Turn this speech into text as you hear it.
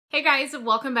Hey guys,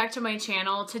 welcome back to my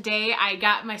channel. Today I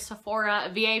got my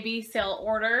Sephora VIB sale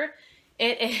order.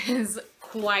 It is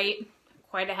quite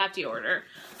a hefty order.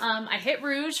 I hit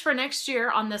rouge for next year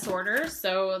on this order,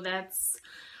 so that's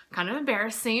kind of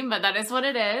embarrassing, but that is what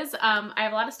it is. I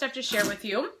have a lot of stuff to share with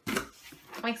you.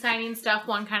 Exciting stuff,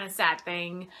 one kind of sad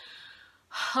thing.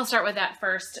 I'll start with that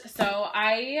first. So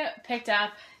I picked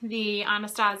up the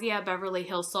Anastasia Beverly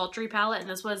Hills Sultry palette, and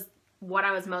this was what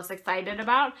I was most excited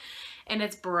about, and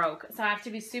it's broke. So I have to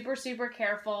be super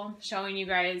careful showing you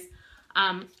guys.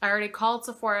 I already called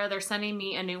Sephora. They're sending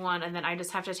me a new one, and then I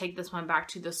just have to take this one back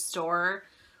to the store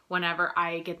whenever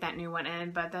I get that new one in.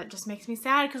 But that just makes me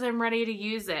sad because I'm ready to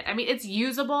use it. I mean, it's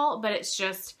usable, but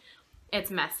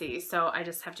it's messy. So I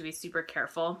just have to be super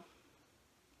careful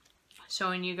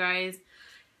showing you guys.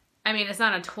 I mean, it's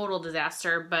not a total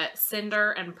disaster, but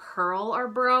Cinder and Pearl are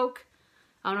broke.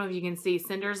 I don't know if you can see,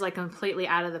 Cinder's like completely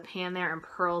out of the pan there and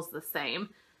Pearl's the same,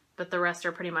 but the rest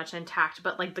are pretty much intact.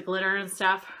 But like the glitter and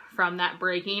stuff from that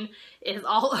breaking is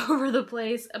all over the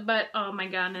place. But oh my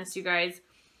goodness, you guys,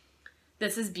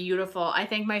 this is beautiful. I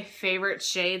think my favorite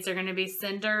shades are going to be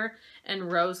Cinder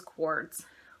and Rose Quartz.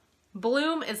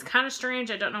 Bloom is kind of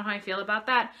strange. I don't know how I feel about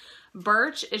that.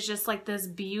 Birch is just like this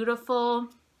beautiful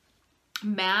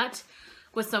matte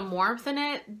with some warmth in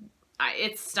it.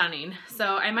 It's stunning.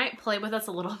 So I might play with this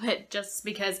a little bit just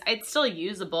because it's still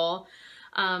usable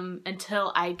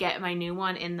until I get my new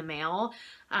one in the mail.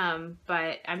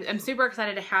 But I'm super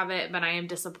excited to have it, but I am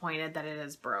disappointed that it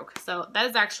is broke. So that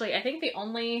is actually, I think, the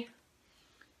only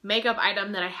makeup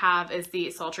item that I have is the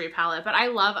Sultry palette. But I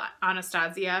love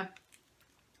Anastasia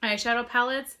eyeshadow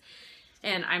palettes,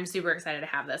 and I'm super excited to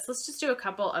have this. Let's just do a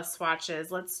couple of swatches.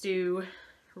 Let's do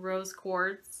Rose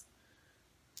Quartz,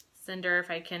 Cinder, if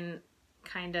I can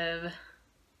kind of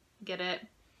get it.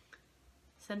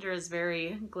 Cinder is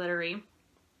very glittery.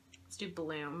 Let's do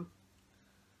Bloom.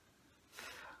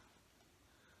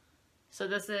 So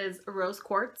this is Rose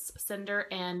Quartz, Cinder,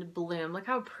 and Bloom. Look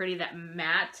how pretty that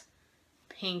matte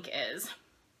pink is.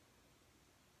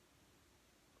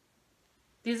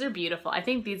 These are beautiful. I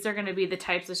think these are going to be the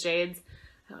types of shades,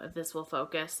 I don't know if this will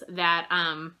focus, that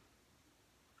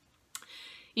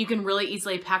you can really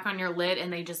easily pack on your lid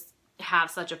and they just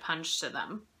have such a punch to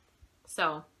them.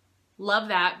 So love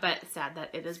that, but sad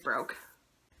that it is broke.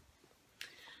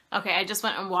 Okay, I just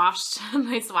went and washed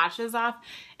my swatches off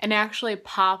and actually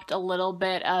popped a little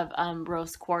bit of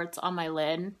Rose Quartz on my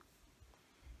lid.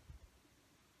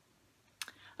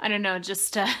 I don't know,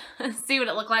 just to see what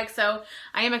it looked like. So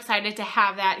I am excited to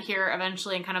have that here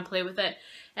eventually and kind of play with it.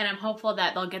 And I'm hopeful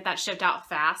that they'll get that shipped out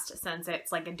fast since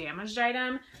it's like a damaged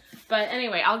item. But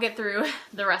anyway, I'll get through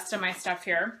the rest of my stuff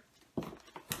here.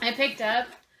 I picked up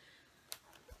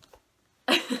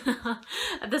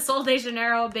the Sol de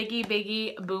Janeiro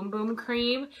Biggie Boom Boom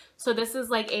Cream. So this is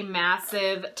like a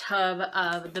massive tub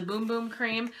of the Boom Boom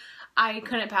Cream. I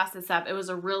couldn't pass this up. It was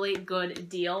a really good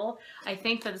deal. I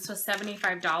think that this was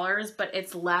 $75, but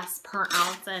it's less per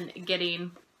ounce than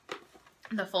getting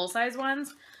the full-size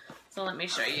ones. So let me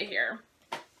show you here.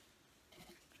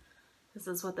 This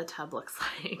is what the tub looks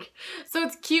like. So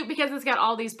it's cute because it's got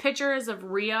all these pictures of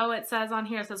Rio. It says on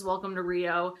here, it says welcome to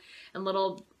Rio, and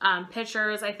little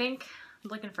pictures. I think,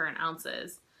 I'm looking for an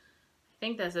ounces. I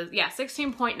think this is, yeah,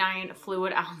 16.9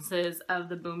 fluid ounces of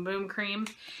the Boom Boom Cream.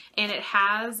 And it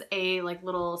has a like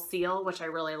little seal, which I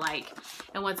really like.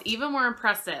 And what's even more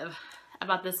impressive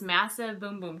about this massive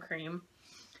Boom Boom Cream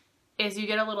is you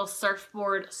get a little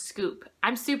surfboard scoop.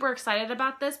 I'm super excited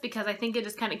about this because I think it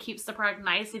just kind of keeps the product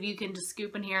nice if you can just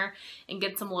scoop in here and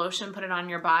get some lotion, put it on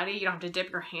your body. You don't have to dip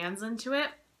your hands into it.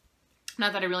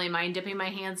 Not that I really mind dipping my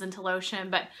hands into lotion,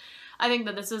 but I think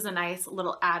that this is a nice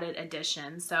little added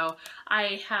addition. So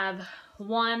I have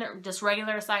one, just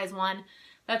regular size one.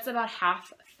 That's about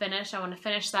half finished. I want to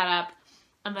finish that up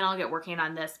and then I'll get working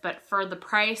on this. But for the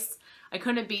price, I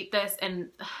couldn't beat this, and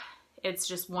it's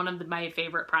just one of my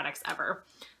favorite products ever.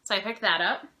 So I picked that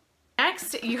up.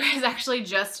 Next, you guys actually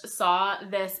just saw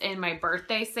this in my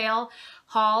birthday sale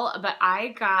haul, but I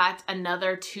got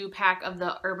another 2-pack of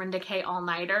the Urban Decay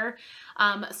All-Nighter.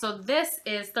 So this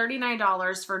is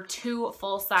 $39 for 2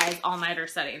 full-size all-nighter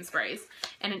setting sprays.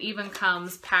 And it even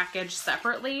comes packaged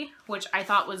separately, which I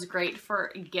thought was great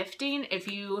for gifting.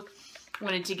 If you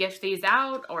wanted to gift these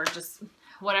out or just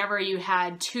whatever, you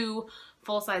had 2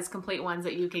 full-size complete ones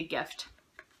that you could gift.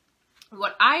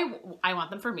 What I want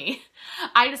them for me.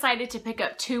 I decided to pick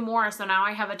up 2 more, so now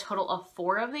I have a total of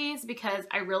 4 of these because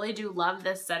I really do love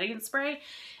this setting spray,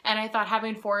 and I thought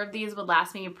having 4 of these would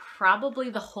last me probably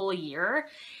the whole year.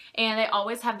 And they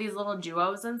always have these little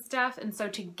duos and stuff, and so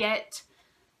to get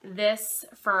this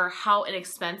for how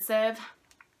inexpensive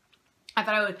I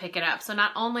thought I would pick it up. So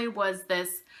not only was this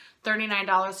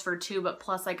 $39 for 2, but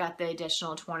plus I got the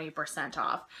additional 20%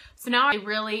 off. So now I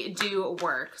really do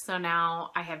work. So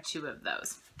now I have 2 of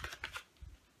those.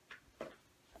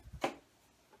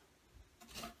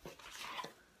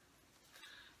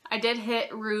 I did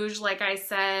hit Rouge, like I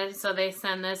said, so they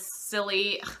send this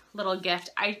silly little gift.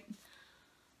 I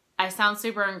sound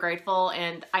super ungrateful,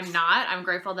 and I'm not. I'm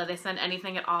grateful that they send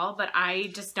anything at all, but I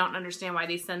just don't understand why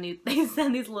they send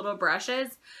these little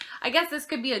brushes. I guess this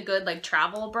could be a good like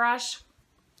travel brush.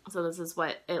 So this is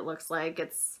what it looks like.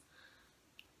 It's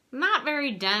not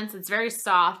very dense. It's very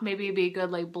soft. Maybe it'd be a good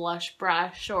like blush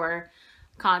brush or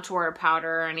contour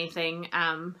powder or anything.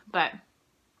 But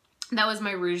that was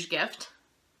my Rouge gift.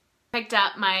 Picked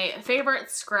up my favorite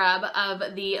scrub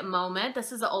of the moment.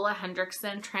 This is the Ole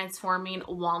Henriksen Transforming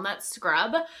Walnut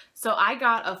Scrub. So I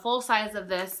got a full size of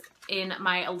this in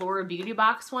my Allure beauty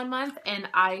box one month, and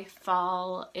I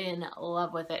fall in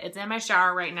love with it. It's in my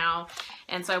shower right now,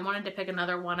 and so I wanted to pick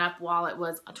another one up while it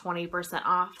was 20%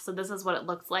 off. So this is what it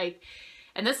looks like.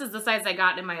 And this is the size I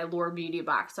got in my Allure beauty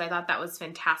box, so I thought that was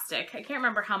fantastic. I can't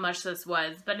remember how much this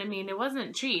was, but I mean, it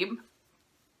wasn't cheap.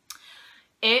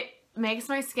 It makes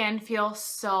my skin feel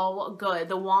so good.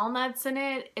 The walnuts in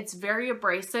it, it's very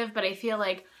abrasive, but I feel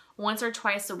like once or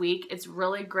twice a week, it's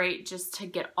really great just to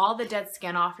get all the dead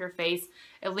skin off your face.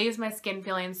 It leaves my skin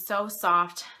feeling so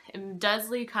soft. It does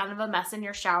leave kind of a mess in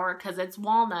your shower because it's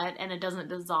walnut and it doesn't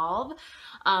dissolve,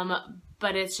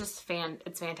 but it's just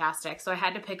it's fantastic. So I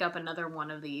had to pick up another one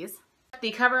of these.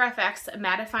 The Cover FX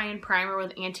Mattifying Primer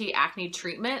with Anti-Acne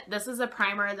Treatment. This is a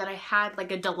primer that I had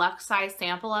like a deluxe size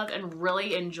sample of and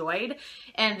really enjoyed.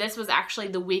 And this was actually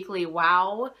the weekly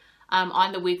wow,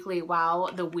 on the weekly wow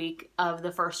the week of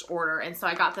the first order. And so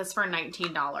I got this for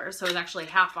 $19. So it was actually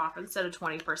half off instead of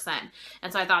 20%.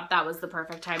 And so I thought that was the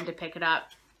perfect time to pick it up.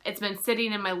 It's been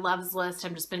sitting in my loves list.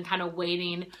 I've just been kind of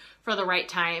waiting for the right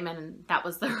time, and that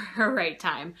was the right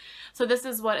time. So this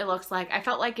is what it looks like. I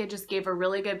felt like it just gave a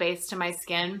really good base to my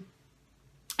skin,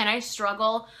 and I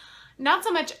struggle not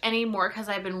so much anymore because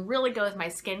I've been really good with my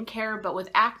skincare, but with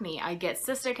acne, I get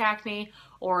cystic acne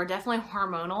or definitely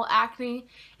hormonal acne,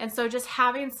 and so just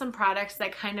having some products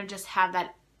that kind of just have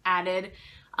that added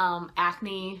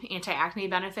anti-acne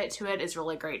benefit to it is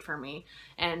really great for me.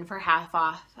 And for half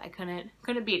off, I couldn't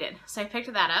beat it. So I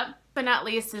picked that up. But not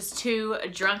least is 2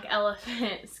 Drunk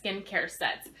Elephant skincare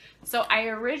sets. So I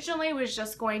originally was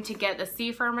just going to get the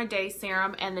C Firma Day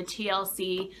Serum and the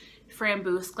TLC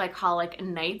Framboos Glycolic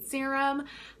Night Serum.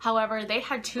 However, they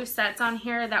had 2 sets on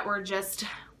here that were just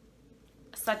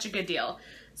such a good deal.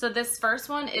 So this first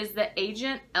one is the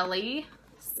Agent Ellie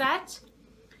set.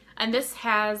 And this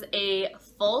has a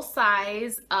full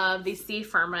size of the C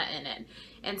Firma in it.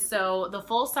 And so the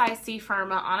full size C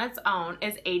Firma on its own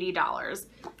is $80.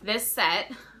 This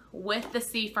set with the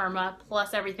C Firma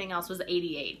plus everything else was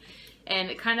 $88.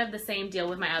 And kind of the same deal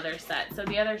with my other set. So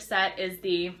the other set is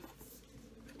the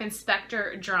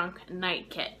Inspector Drunk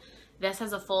Night Kit. This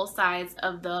has a full size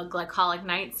of the Glycolic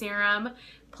Night Serum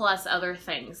plus other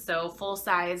things. So full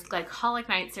size Glycolic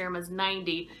Night Serum is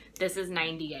 $90. This is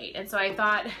 $98. And so I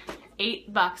thought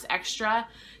 $8 extra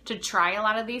to try a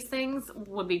lot of these things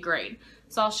would be great.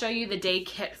 So I'll show you the day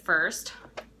kit first.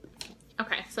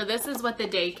 Okay, so this is what the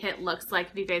day kit looks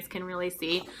like, if you guys can really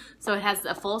see. So it has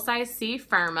a full-size C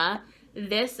Firma.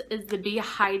 This is the Be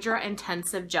Hydra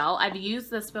Intensive Gel. I've used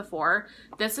this before.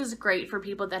 This is great for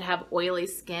people that have oily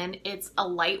skin. It's a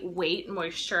lightweight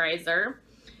moisturizer.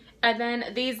 And then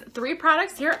these 3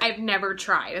 products here I've never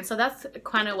tried. And so that's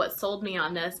kind of what sold me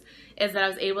on this, is that I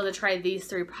was able to try these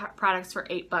 3 products for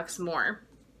 $8 more.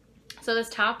 So this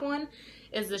top one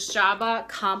is the Shaba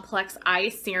Complex Eye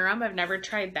Serum. I've never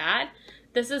tried that.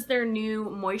 This is their new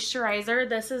moisturizer.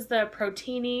 This is the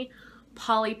Proteini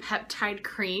Polypeptide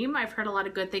Cream. I've heard a lot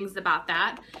of good things about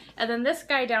that. And then this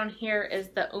guy down here is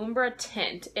the Umbra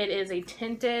Tint. It is a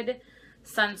tinted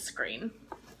sunscreen.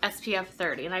 SPF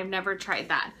 30, and I've never tried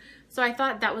that. So I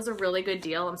thought that was a really good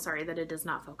deal. I'm sorry that it does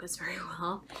not focus very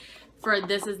well. For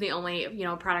this is the only,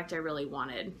 product I really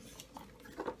wanted.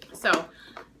 So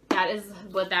that is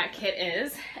what that kit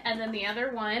is. And then the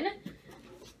other one,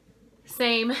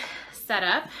 same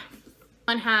setup.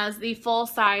 One has the full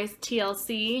size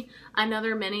TLC,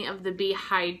 another mini of the Be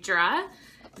Hydra,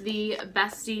 the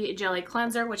Bestie Jelly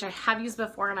Cleanser, which I have used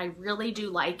before and I really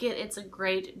do like it. It's a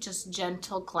great, just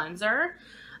gentle cleanser.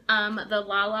 The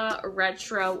Lala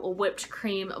Retro Whipped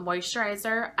Cream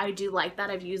Moisturizer. I do like that.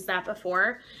 I've used that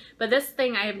before. But this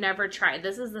thing I have never tried.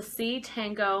 This is the C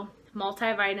Tango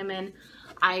Multivitamin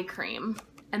Eye Cream.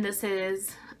 And this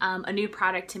is a new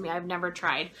product to me. I've never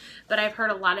tried. But I've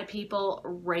heard a lot of people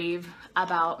rave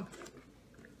about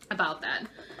about that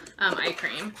eye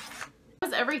cream. That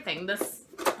was everything. This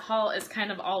haul is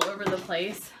kind of all over the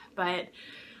place, but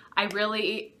I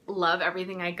really love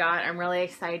everything I got. I'm really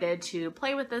excited to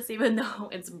play with this even though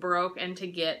it's broke and to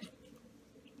get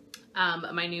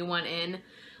my new one in.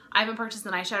 I haven't purchased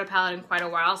an eyeshadow palette in quite a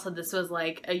while, so this was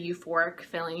like a euphoric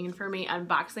feeling for me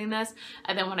unboxing this.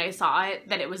 And then when I saw it,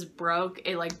 that it was broke,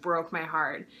 it like broke my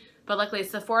heart. But luckily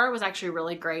Sephora was actually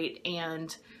really great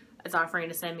and is offering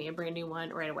to send me a brand new one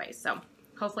right away. So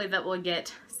hopefully that will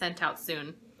get sent out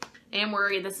soon. I am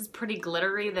worried this is pretty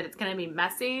glittery that it's going to be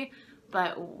messy,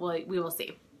 but we will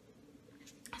see.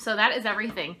 So that is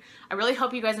everything. I really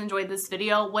hope you guys enjoyed this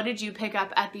video. What did you pick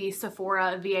up at the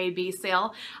Sephora VIB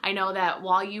sale? I know that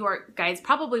while you guys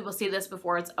probably will see this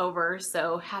before it's over,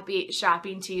 so happy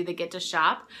shopping to you that get to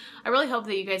shop. I really hope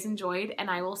that you guys enjoyed, and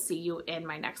I will see you in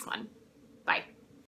my next one. Bye.